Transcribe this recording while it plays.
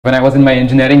When I was in my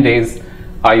engineering days,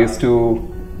 I used to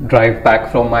drive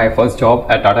back from my first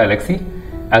job at Tata Elxsi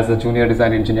as a junior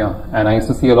design engineer, and I used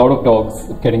to see a lot of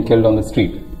dogs getting killed on the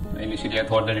street. Initially I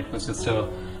thought that it was just a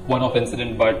one-off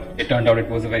incident, but it turned out it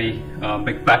was a very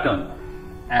big pattern,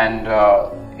 and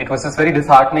it was just very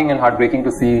disheartening and heartbreaking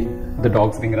to see the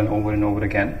dogs being run over and over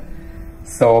again.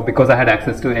 So because I had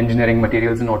access to engineering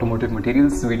materials and automotive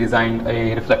materials, we designed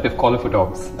a reflective collar for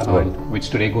dogs, which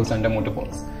today goes under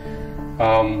Motopaws.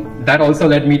 That also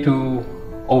led me to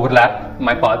overlap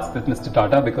my paths with Mr.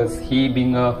 Tata, because he,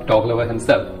 being a dog lover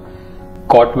himself,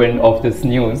 caught wind of this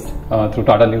news through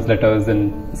Tata newsletters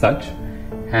and such,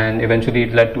 and eventually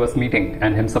it led to us meeting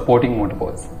and him supporting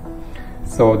Motopaws.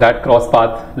 So that cross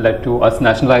path led to us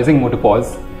nationalizing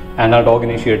Motopaws and our dog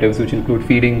initiatives, which include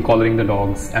feeding, collaring the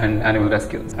dogs and animal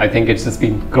rescues. I think it's just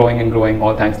been growing and growing,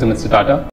 all thanks to Mr. Tata.